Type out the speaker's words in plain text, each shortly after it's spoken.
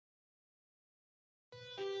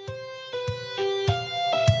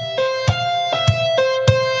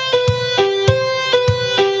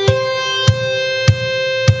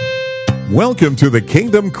Welcome to the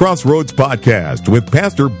Kingdom Crossroads podcast with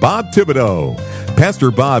Pastor Bob Thibodeau. Pastor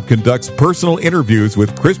Bob conducts personal interviews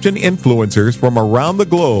with Christian influencers from around the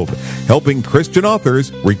globe, helping Christian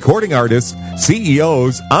authors, recording artists,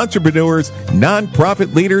 CEOs, entrepreneurs,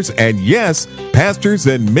 nonprofit leaders, and yes, pastors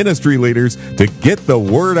and ministry leaders to get the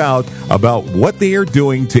word out about what they are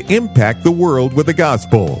doing to impact the world with the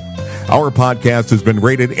gospel. Our podcast has been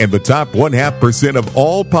rated in the top 0.5% of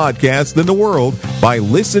all podcasts in the world by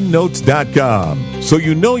listennotes.com, so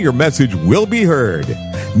you know your message will be heard.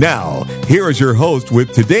 Now, here is your host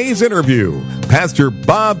with today's interview, Pastor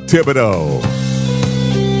Bob Thibodeau.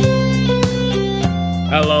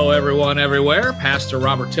 Hello, everyone, everywhere. Pastor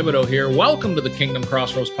Robert Thibodeau here. Welcome to the Kingdom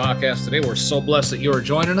Crossroads podcast. Today, we're so blessed that you are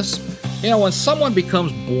joining us. You know, when someone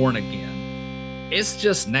becomes born again, it's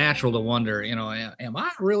just natural to wonder, am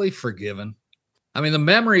I really forgiven? I mean, the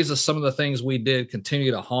memories of some of the things we did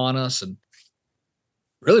continue to haunt us and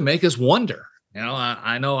really make us wonder.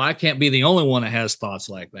 I know I can't be the only one that has thoughts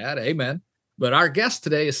like that. Amen. But our guest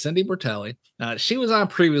today is Cyndy Bartelli. She was on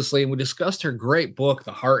previously, and we discussed her great book,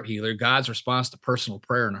 The Heart Healer, God's Response to Personal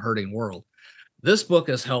Prayer in a Hurting World. This book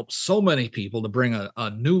has helped so many people to bring a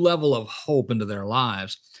new level of hope into their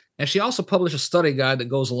lives. And she also published a study guide that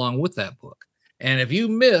goes along with that book. And if you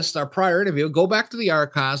missed our prior interview, go back to the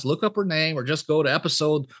archives, look up her name, or just go to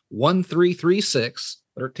episode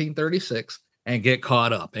 1336, and get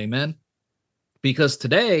caught up. Amen. Because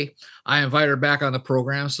today I invite her back on the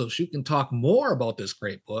program so she can talk more about this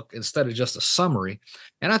great book instead of just a summary.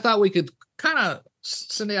 And I thought we could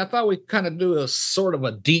Cindy, do a sort of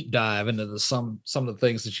a deep dive into some of the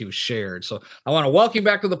things that you've shared. So I want to welcome you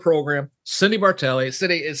back to the program, Cyndy Bartelli.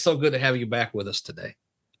 Cyndy, it's so good to have you back with us today.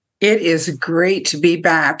 It is great to be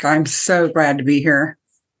back. I'm so glad to be here.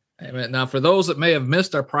 Amen. Now, for those that may have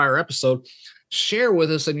missed our prior episode, share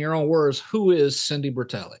with us in your own words, who is Cyndy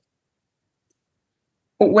Bartelli?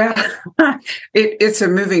 Well, it's a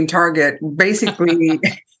moving target. Basically,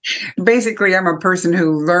 I'm a person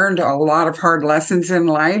who learned a lot of hard lessons in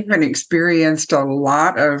life and experienced a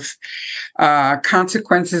lot of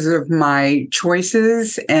consequences of my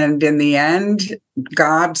choices. And in the end,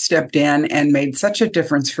 God stepped in and made such a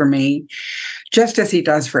difference for me, just as he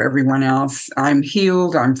does for everyone else. I'm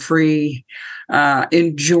healed. I'm free,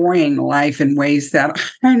 enjoying life in ways that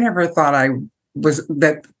I never thought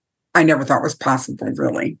was possible,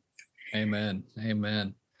 really. Amen.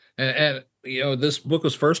 Amen. And this book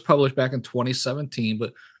was first published back in 2017,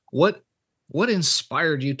 but what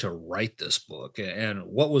inspired you to write this book, and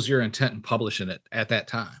what was your intent in publishing it at that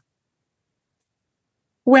time?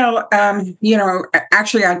 Well,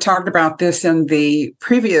 actually, I talked about this in the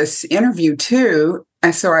previous interview too,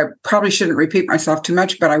 and so I probably shouldn't repeat myself too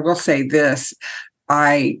much, but I will say this.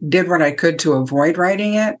 I did what I could to avoid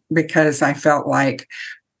writing it because I felt like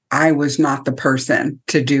I was not the person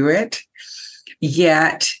to do it.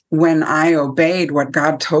 Yet, when I obeyed what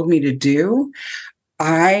God told me to do,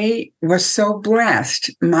 I was so blessed.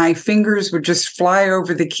 My fingers would just fly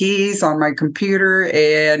over the keys on my computer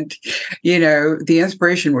and, the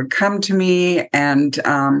inspiration would come to me. And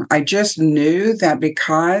I just knew that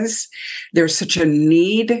because there's such a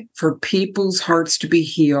need for people's hearts to be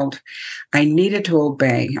healed, I needed to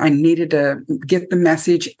obey. I needed to get the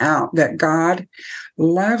message out that God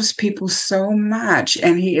loves people so much,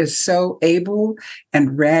 and he is so able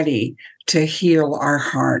and ready to heal our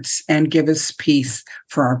hearts and give us peace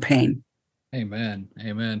for our pain. Amen.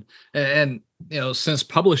 Amen. And since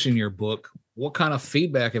publishing your book, what kind of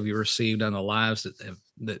feedback have you received on the lives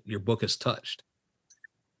that your book has touched?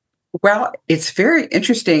 Well, it's very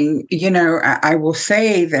interesting. I will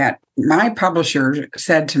say that my publisher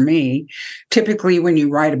said to me, typically when you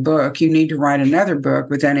write a book, you need to write another book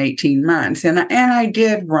within 18 months. And I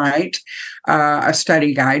did write a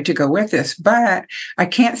study guide to go with this, but I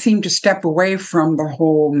can't seem to step away from the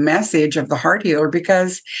whole message of the Heart Healer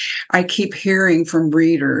because I keep hearing from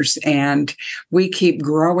readers, and we keep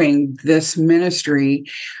growing this ministry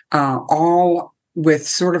all with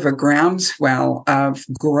sort of a groundswell of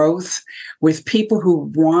growth with people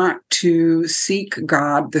who want to seek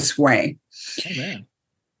God this way. Amen.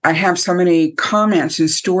 I have so many comments and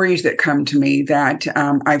stories that come to me that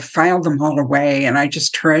I've filed them all away, and I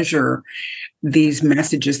just treasure these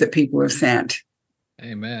messages that people have sent.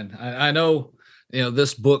 Amen. I know,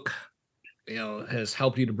 this book, has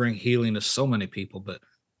helped you to bring healing to so many people, but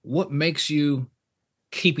what makes you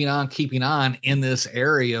keeping on in this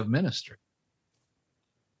area of ministry?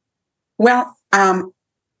 Well,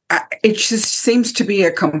 It just seems to be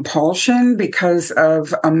a compulsion because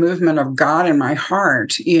of a movement of God in my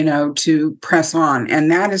heart, to press on. And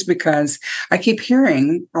that is because I keep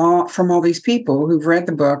hearing from all these people who've read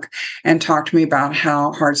the book and talked to me about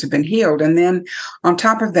how hearts have been healed. And then on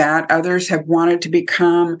top of that, others have wanted to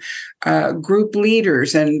become group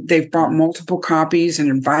leaders, and they've bought multiple copies and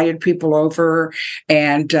invited people over,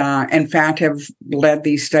 and in fact have led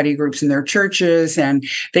these study groups in their churches. And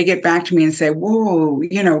they get back to me and say, whoa,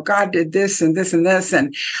 God did this and this and this.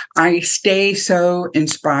 And I stay so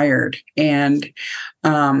inspired. And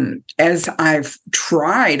as I've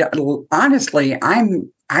tried, honestly,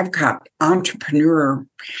 I've got entrepreneur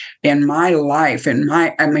in my life. And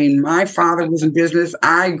my father was in business.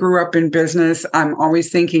 I grew up in business. I'm always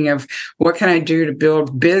thinking of what can I do to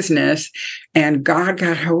build business? And God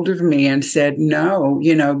got hold of me and said, no,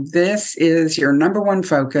 this is your number one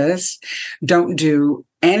focus. Don't do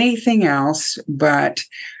anything else, but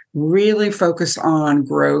really focus on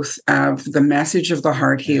growth of the message of the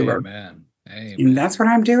heart healer. Amen. Amen. And that's what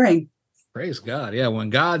I'm doing. Praise God. Yeah. When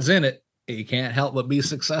God's in it, you can't help but be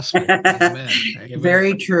successful. Amen. Amen.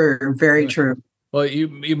 Very true. Very true. Well,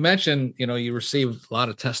 you mentioned, you received a lot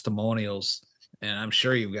of testimonials, and I'm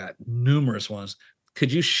sure you've got numerous ones.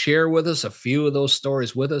 Could you share with us a few of those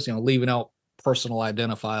stories with us? Leaving out personal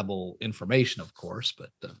identifiable information, of course, but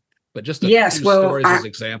just a few stories as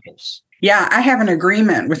examples. Yeah, I have an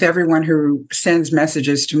agreement with everyone who sends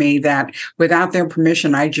messages to me that without their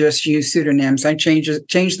permission, I just use pseudonyms. I change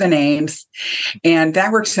the names, and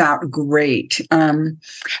that works out great. In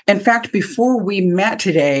fact, before we met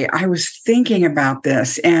today, I was thinking about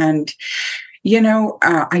this, and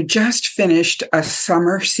I just finished a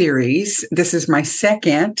summer series. This is my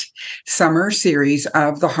second summer series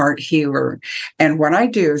of The Heart Healer. And what I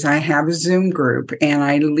do is I have a Zoom group, and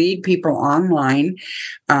I lead people online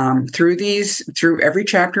through every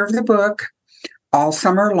chapter of the book all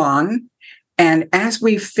summer long. And as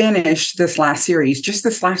we finished this last series, just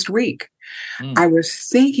this last week, I was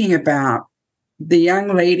thinking about the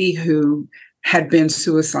young lady who had been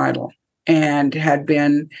suicidal and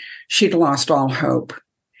she'd lost all hope.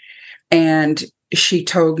 And she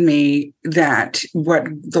told me that what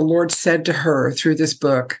the Lord said to her through this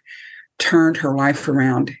book turned her life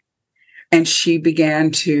around. And she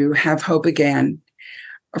began to have hope again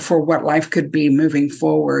for what life could be moving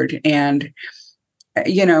forward. And,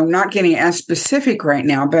 not getting as specific right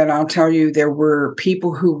now, but I'll tell you, there were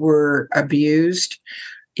people who were abused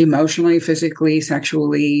emotionally, physically,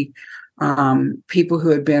 sexually, people who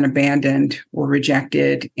had been abandoned or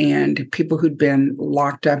rejected, and people who'd been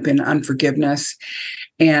locked up in unforgiveness.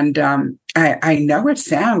 And I know it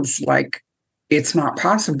sounds like it's not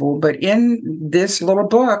possible, but in this little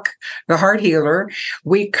book, The Heart Healer,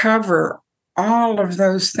 we cover all of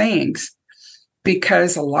those things,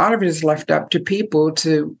 because a lot of it is left up to people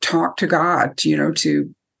to talk to God,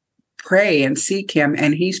 to pray and seek him,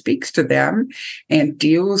 and he speaks to them and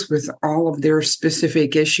deals with all of their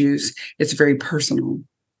specific issues. It's very personal.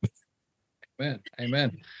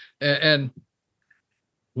 Amen. And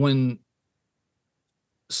when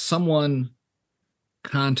someone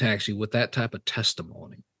contacts you with that type of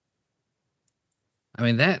testimony,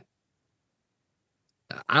 that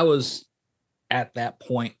I was at that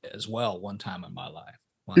point as well one time in my life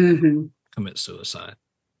when I commit suicide.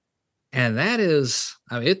 And that is,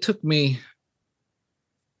 it took me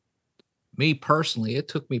personally, it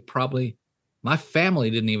took me probably, my family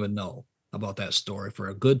didn't even know about that story for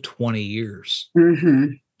a good 20 years. As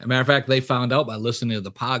a matter of fact, they found out by listening to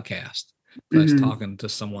the podcast. I was talking to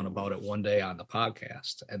someone about it one day on the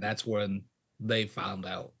podcast, and that's when they found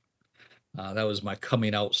out. That was my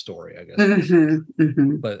coming out story, I guess.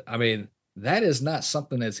 But that is not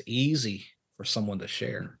something that's easy for someone to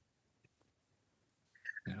share.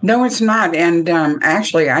 No, it's not. And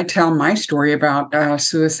actually, I tell my story about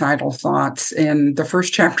suicidal thoughts in the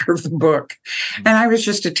first chapter of the book. And I was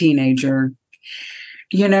just a teenager.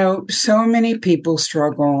 So many people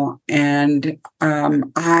struggle, and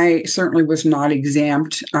I certainly was not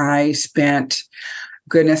exempt. I spent,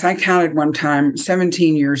 I counted one time,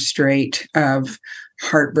 17 years straight of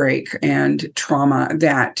heartbreak and trauma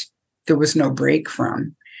that there was no break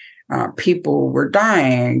from. People were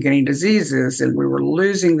dying, getting diseases, and we were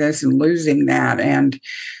losing this and losing that, and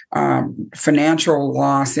financial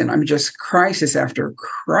loss, and just crisis after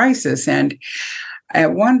crisis. And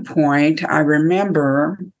at one point, I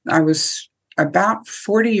remember I was about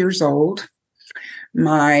 40 years old.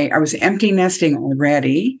 I was empty nesting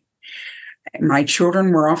already. My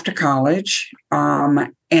children were off to college,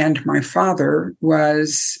 and my father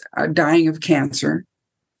was dying of cancer.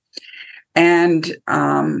 And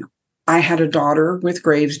I had a daughter with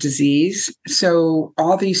Graves' disease. So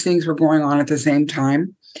all these things were going on at the same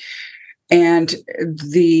time. And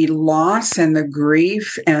the loss and the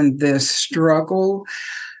grief and the struggle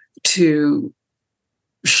to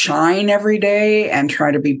shine every day and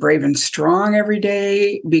try to be brave and strong every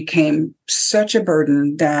day became such a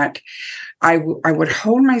burden that I would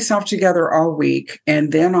hold myself together all week.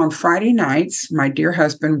 And then on Friday nights, my dear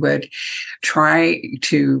husband would try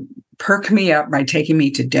to perk me up by taking me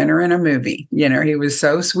to dinner and a movie. You know, he was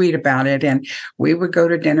so sweet about it. And we would go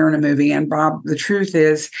to dinner and a movie. And Bob, the truth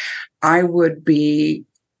is, I would be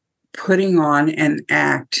putting on an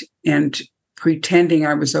act and pretending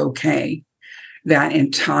I was okay that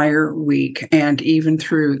entire week and even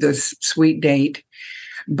through this sweet date.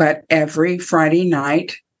 But every Friday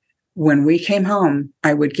night, when we came home,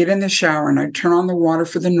 I would get in the shower and I'd turn on the water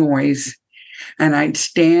for the noise, and I'd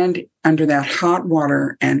stand under that hot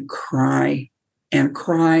water and cry and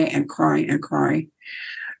cry and cry and cry,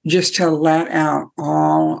 just to let out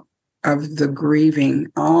all of the grieving,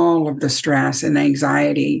 all of the stress and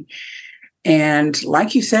anxiety. And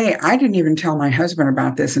like you say, I didn't even tell my husband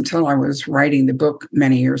about this until I was writing the book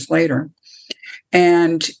many years later.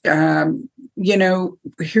 And, you know,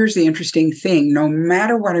 here's the interesting thing. No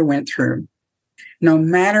matter what I went through, no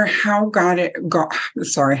matter how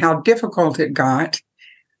difficult it got,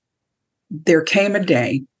 there came a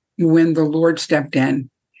day when the Lord stepped in,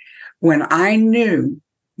 when I knew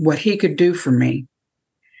what he could do for me.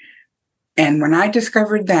 And when I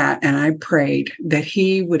discovered that, and I prayed that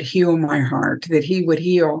he would heal my heart, that he would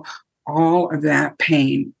heal all of that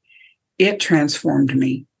pain, it transformed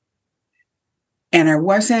me. And I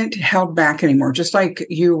wasn't held back anymore, just like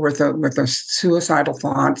you with the suicidal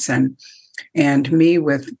thoughts and me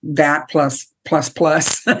with that plus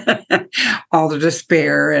all the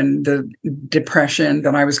despair and the depression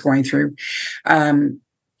that I was going through.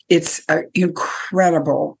 It's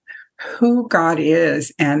incredible who God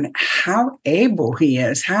is and how able he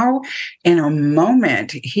is, how in a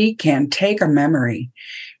moment he can take a memory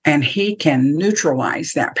and he can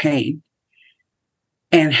neutralize that pain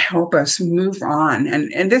and help us move on.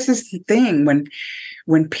 And this is the thing,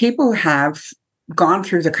 when people have gone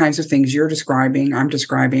through the kinds of things I'm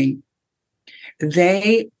describing,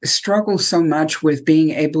 they struggle so much with being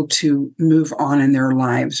able to move on in their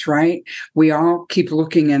lives, right? We all keep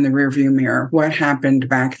looking in the rearview mirror. What happened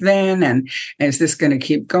back then? And is this going to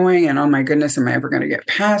keep going? And oh my goodness, am I ever going to get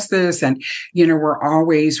past this? And, you know, we're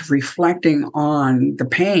always reflecting on the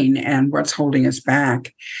pain and what's holding us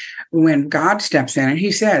back. When God steps in and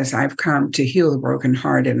he says, I've come to heal the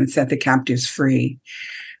brokenhearted and set the captives free.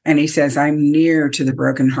 And he says, I'm near to the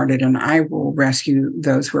brokenhearted and I will rescue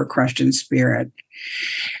those who are crushed in spirit.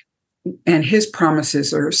 And his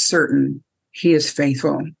promises are certain. He is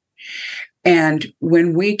faithful. And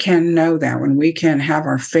when we can know that, when we can have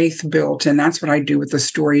our faith built, and that's what I do with the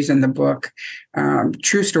stories in the book,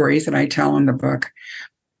 true stories that I tell in the book,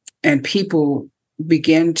 and people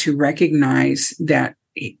begin to recognize that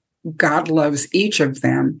God loves each of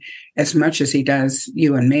them as much as he does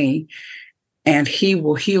you and me. And he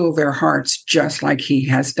will heal their hearts just like he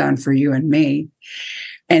has done for you and me.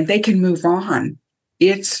 And they can move on.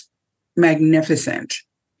 It's magnificent.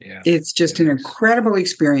 Yeah. It's just an incredible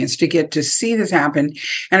experience to get to see this happen.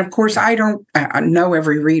 And of course, I don't know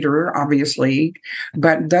every reader, obviously,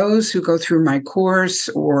 but those who go through my course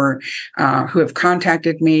or who have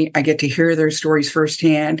contacted me, I get to hear their stories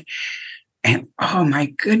firsthand. And oh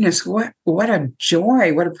my goodness, what a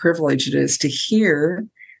joy, what a privilege it is to hear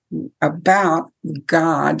about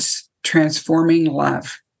God's transforming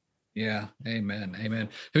love. Yeah. Amen. Amen.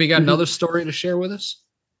 Have you got another story to share with us?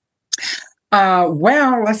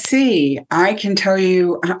 Well, let's see. I can tell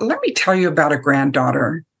you, let me tell you about a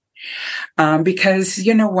granddaughter. Because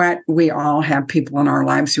you know what? We all have people in our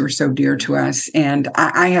lives who are so dear to us. And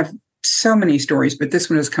I have so many stories, but this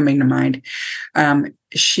one is coming to mind.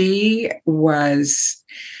 She was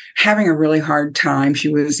having a really hard time. She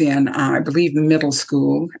was in, I believe, middle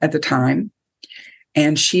school at the time.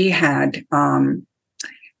 And she had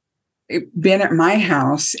been at my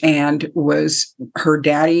house and her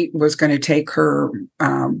daddy was going to take her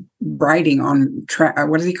riding on,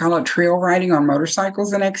 what does he call it? Trail riding on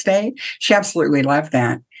motorcycles the next day. She absolutely loved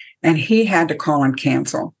that. And he had to call and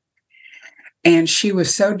cancel. And she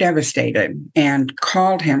was so devastated and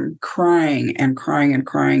called him crying and crying and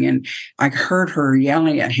crying. And I heard her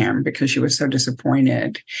yelling at him because she was so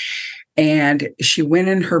disappointed. And she went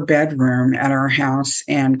in her bedroom at our house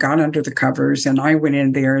and got under the covers. And I went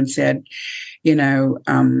in there and said, you know,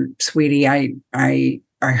 sweetie, I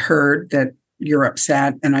heard that you're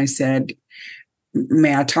upset. And I said,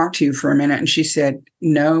 may I talk to you for a minute? And she said,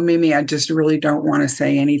 no, Mimi, I just really don't want to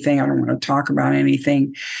say anything. I don't want to talk about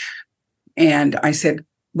anything. And I said,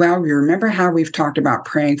 well, you remember how we've talked about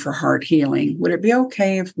praying for heart healing? Would it be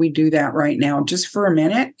okay if we do that right now, just for a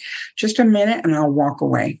minute, and I'll walk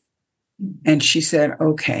away? And she said,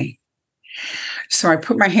 okay. So I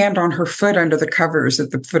put my hand on her foot under the covers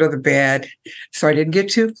at the foot of the bed. So I didn't get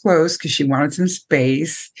too close because she wanted some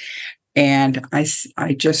space. And I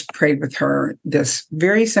just prayed with her this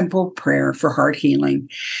very simple prayer for heart healing.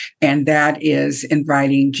 And that is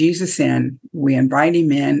inviting Jesus in. We invite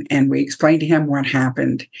him in and we explain to him what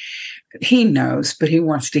happened. He knows, but he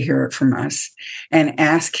wants to hear it from us, and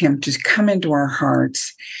ask him to come into our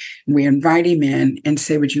hearts. We invite him in and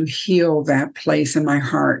say, would you heal that place in my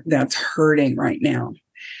heart that's hurting right now?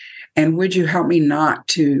 And would you help me not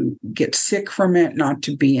to get sick from it, not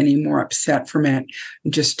to be any more upset from it,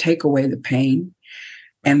 and just take away the pain?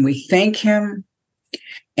 And we thank him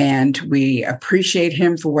and we appreciate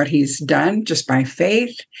him for what he's done just by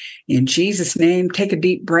faith. In Jesus' name, take a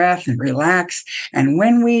deep breath and relax. And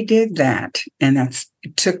when we did that, and it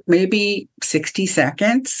took maybe 60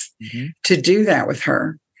 seconds to do that with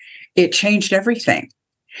her, it changed everything.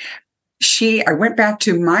 I went back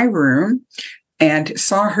to my room and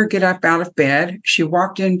saw her get up out of bed. She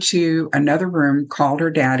walked into another room, called her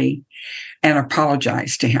daddy, and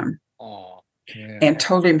apologized to him. And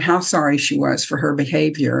told him how sorry she was for her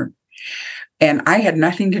behavior. And I had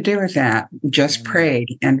nothing to do with that, just prayed,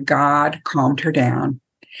 and God calmed her down.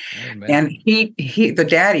 Amen. And the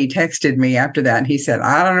daddy texted me after that, and he said,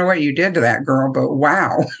 I don't know what you did to that girl, but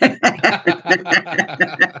wow.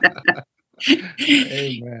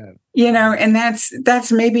 Amen. And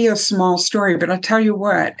that's maybe a small story, but I'll tell you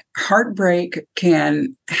what, heartbreak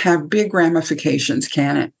can have big ramifications,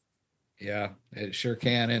 can it? Yeah, it sure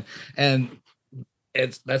can. And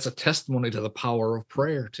that's a testimony to the power of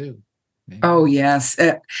prayer too. Oh, yes.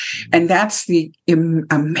 And that's the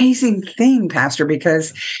amazing thing, Pastor,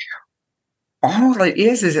 because all it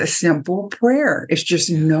is a simple prayer. It's just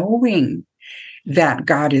knowing that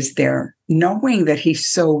God is there, knowing that he's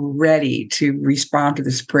so ready to respond to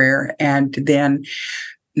this prayer, and then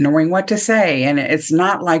knowing what to say. And it's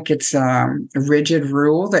not like it's a rigid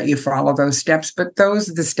rule that you follow those steps, but those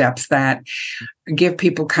are the steps that give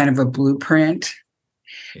people kind of a blueprint,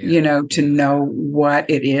 to know what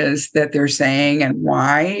it is that they're saying and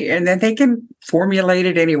why, and then they can formulate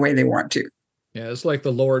it any way they want to. Yeah, it's like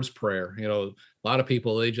the Lord's Prayer. A lot of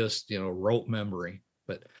people, they just, rote memory.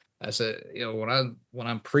 But I said, when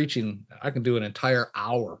I'm preaching, I can do an entire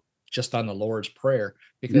hour just on the Lord's Prayer,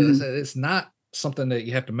 because it's not something that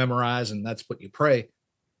you have to memorize and that's what you pray.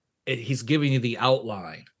 He's giving you the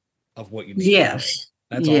outline of what you need to pray.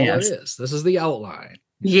 That's all it is. This is the outline.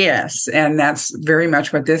 Yes, and that's very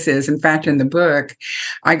much what this is. In fact, in the book,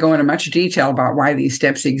 I go into much detail about why these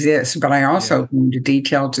steps exist, but I also go into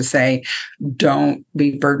detail to say, don't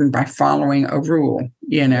be burdened by following a rule.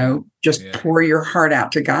 Just pour your heart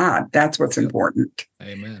out to God. That's what's important.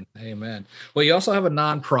 Amen. Amen. Well, you also have a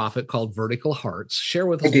nonprofit called Vertical Hearts. Share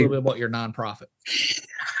with us a little bit about your nonprofit.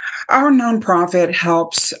 Our nonprofit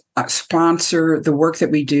helps sponsor the work that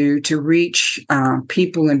we do to reach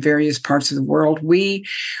people in various parts of the world. We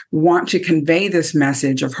want to convey this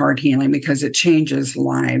message of heart healing because it changes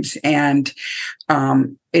lives. And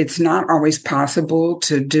it's not always possible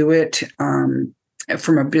to do it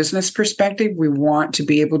from a business perspective. We want to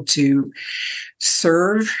be able to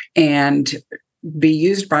serve and be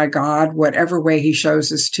used by God, whatever way he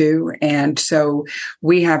shows us to. And so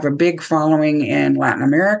we have a big following in Latin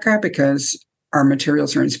America because our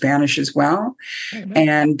materials are in Spanish as well.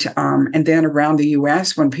 Amen. And then around the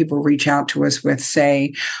U.S., when people reach out to us with,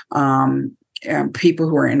 say, people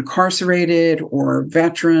who are incarcerated or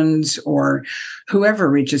veterans or whoever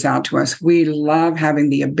reaches out to us, we love having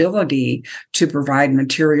the ability to provide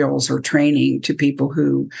materials or training to people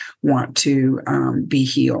who want to be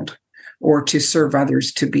healed, or to serve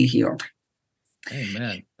others to be healed.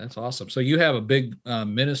 Amen. That's awesome. So you have a big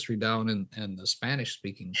ministry down in the Spanish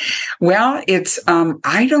speaking. Well, it's,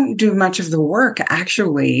 I don't do much of the work,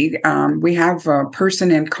 actually. We have a person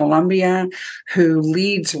in Colombia who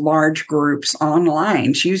leads large groups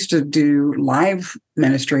online. She used to do live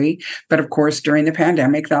ministry, but of course, during the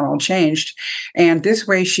pandemic, that all changed. And this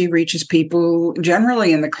way she reaches people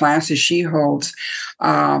generally in the classes she holds.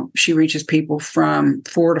 She reaches people from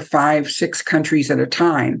 4 to 5, 6 countries at a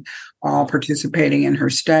time, all participating in her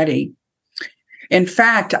study. In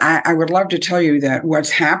fact, I would love to tell you that what's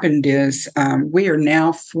happened is we are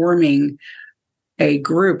now forming a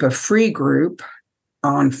free group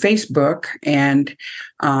on Facebook, and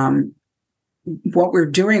what we're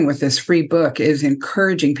doing with this free book is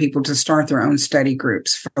encouraging people to start their own study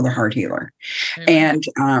groups for the Heart Healer. Amen.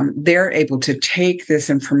 And they're able to take this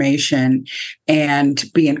information and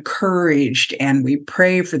be encouraged, and we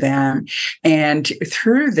pray for them. And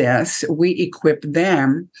through this, we equip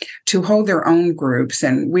them to hold their own groups.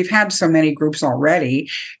 And we've had so many groups already.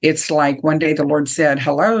 It's like one day the Lord said,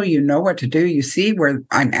 hello, you know what to do. You see where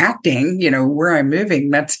I'm acting, where I'm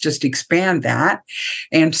moving. Let's just expand that.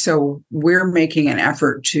 And so we're making an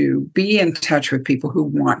effort to be in touch with people who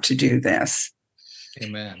want to do this.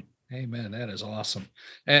 Amen. Amen. That is awesome.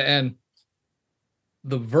 And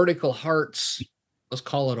the Vertical Hearts, let's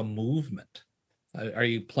call it a movement. Are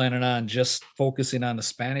you planning on just focusing on the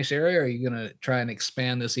Spanish area, or are you going to try and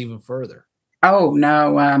expand this even further? Oh,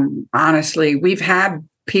 no. Honestly, we've had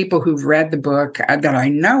people who've read the book that I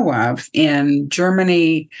know of in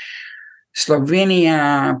Germany,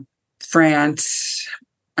 Slovenia, France,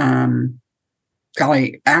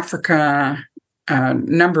 Africa, a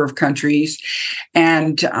number of countries,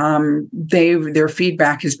 and their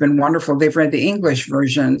feedback has been wonderful. They've read the English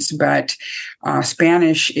versions, but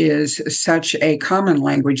Spanish is such a common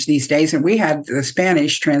language these days, and we had the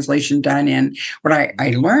Spanish translation done in what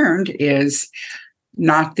I learned is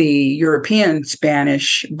not the European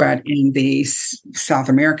Spanish, but in the South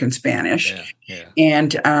American Spanish. Yeah.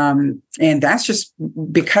 And that's just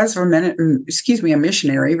because of a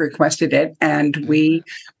missionary requested it, and we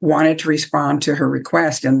wanted to respond to her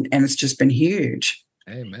request, and it's just been huge.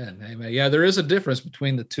 Amen. Amen. Yeah, there is a difference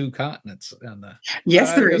between the two continents.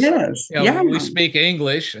 Yes, there is. We speak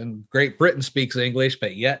English, and Great Britain speaks English,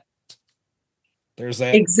 but yet there's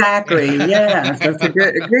that. Exactly. Yeah, that's a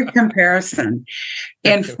good comparison.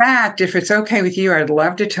 In fact, if it's okay with you, I'd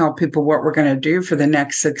love to tell people what we're going to do for the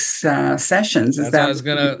next 6 sessions. I was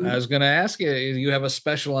gonna ask you. You have a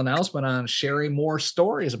special announcement on sharing more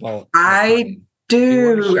stories about. I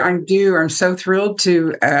do. I'm so thrilled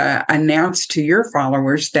to announce to your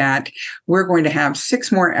followers that we're going to have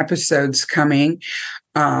 6 more episodes coming.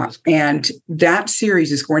 And that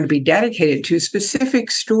series is going to be dedicated to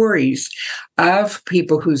specific stories of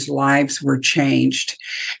people whose lives were changed.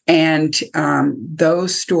 And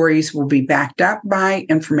those stories will be backed up by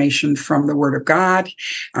information from the Word of God,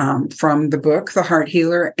 from the book, The Heart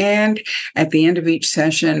Healer. And at the end of each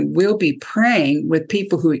session, we'll be praying with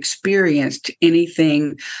people who experienced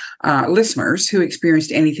anything, listeners who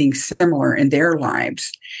experienced anything similar in their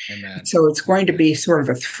lives. Amen. So it's going to be sort of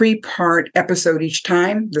a 3-part episode each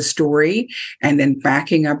time, the story, and then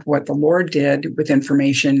backing up what the Lord did with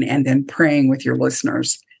information, and then praying with your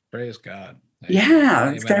listeners. Praise God. Amen.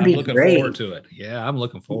 Yeah, it's going to be great. I'm looking forward to it. Yeah, I'm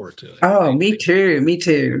looking forward to it. Oh, me too. Me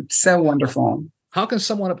too. So wonderful. How can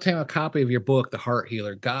someone obtain a copy of your book, The Heart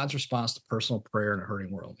Healer, God's Response to Personal Prayer in a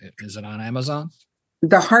Hurting World? Is it on Amazon?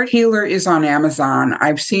 The Heart Healer is on Amazon.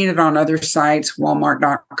 I've seen it on other sites,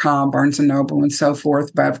 Walmart.com, Barnes & Noble, and so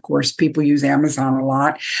forth. But of course, people use Amazon a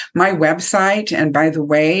lot. My website, and by the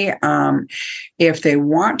way, if they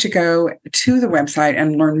want to go to the website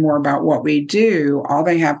and learn more about what we do, all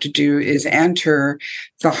they have to do is enter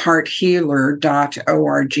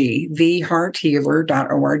thehearthealer.org,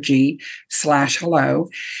 thehearthealer.org/hello.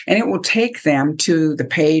 And it will take them to the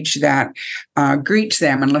page that greets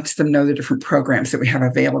them and lets them know the different programs that we have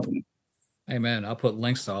available. Amen. I'll put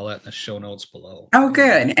links to all that in the show notes below. Oh,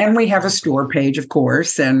 good. And we have a store page, of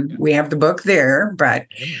course, and we have the book there, but,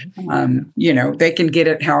 they can get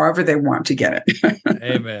it however they want to get it.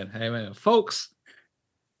 Amen. Amen. Folks,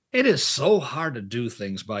 it is so hard to do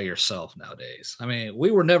things by yourself nowadays. I mean,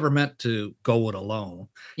 we were never meant to go it alone.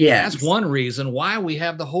 Yeah. That's one reason why we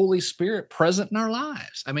have the Holy Spirit present in our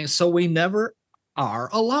lives. I mean, so we never are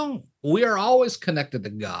alone. We are always connected to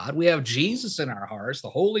God. We have Jesus in our hearts. The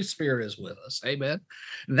Holy Spirit is with us. Amen.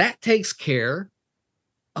 That takes care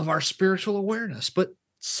of our spiritual awareness. But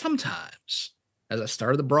sometimes, as I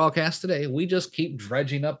started the broadcast today, we just keep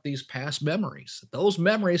dredging up these past memories. Those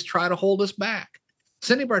memories try to hold us back.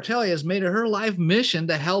 Cyndy Bartelli has made it her life mission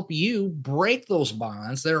to help you break those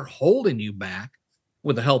bonds that are holding you back,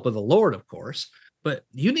 with the help of the Lord, of course. But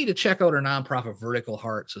you need to check out her nonprofit Vertical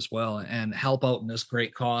Hearts as well and help out in this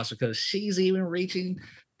great cause, because she's even reaching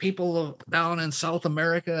people down in South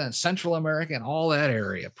America and Central America and all that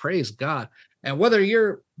area. Praise God. And whether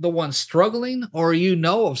you're the one struggling or you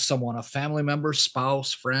know of someone, a family member,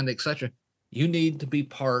 spouse, friend, etc., you need to be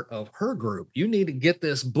part of her group. You need to get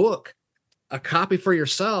this book, a copy for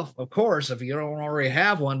yourself, of course, if you don't already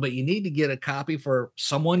have one, but you need to get a copy for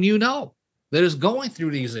someone you know that is going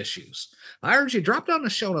through these issues. I urge you, drop down the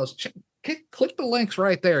show notes, click the links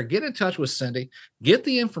right there, get in touch with Cyndy, get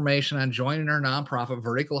the information on joining our nonprofit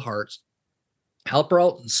Vertical Hearts, Help her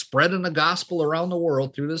out in spreading the gospel around the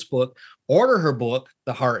world through this book. Order her book,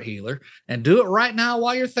 The Heart Healer, and do it right now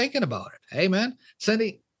while you're thinking about it. Amen.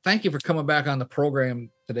 Cyndy, thank you for coming back on the program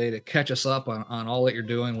today to catch us up on all that you're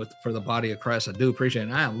doing for the body of Christ. I do appreciate it.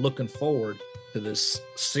 And I am looking forward to this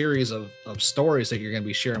series of stories that you're going to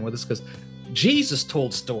be sharing with us, because Jesus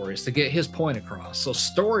told stories to get his point across. So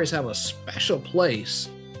stories have a special place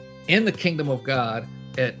in the kingdom of God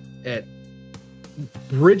at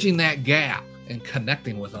bridging that gap and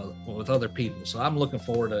connecting with other people. So I'm looking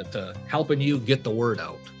forward to helping you get the word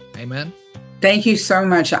out. Amen. Thank you so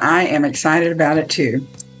much. I am excited about it too.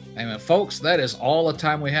 Amen. Folks, that is all the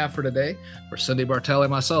time we have for today. For Cyndy, Bartelli,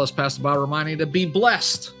 and myself, it's Pastor Bob reminding you to be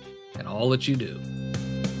blessed in all that you do.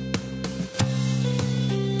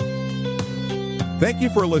 Thank you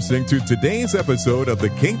for listening to today's episode of the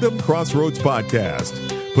Kingdom Crossroads Podcast.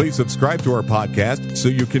 Please subscribe to our podcast so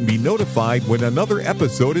you can be notified when another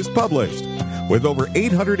episode is published. With over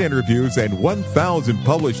 800 interviews and 1,000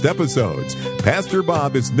 published episodes, Pastor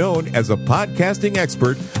Bob is known as a podcasting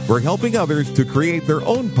expert for helping others to create their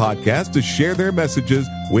own podcast to share their messages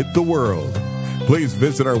with the world. Please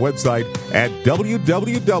visit our website at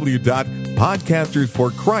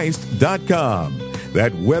www.podcastersforchrist.com.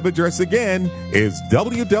 That web address again is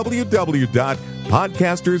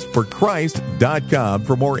www.podcastersforchrist.com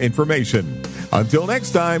for more information. Until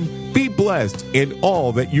next time, be blessed in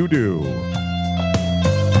all that you do.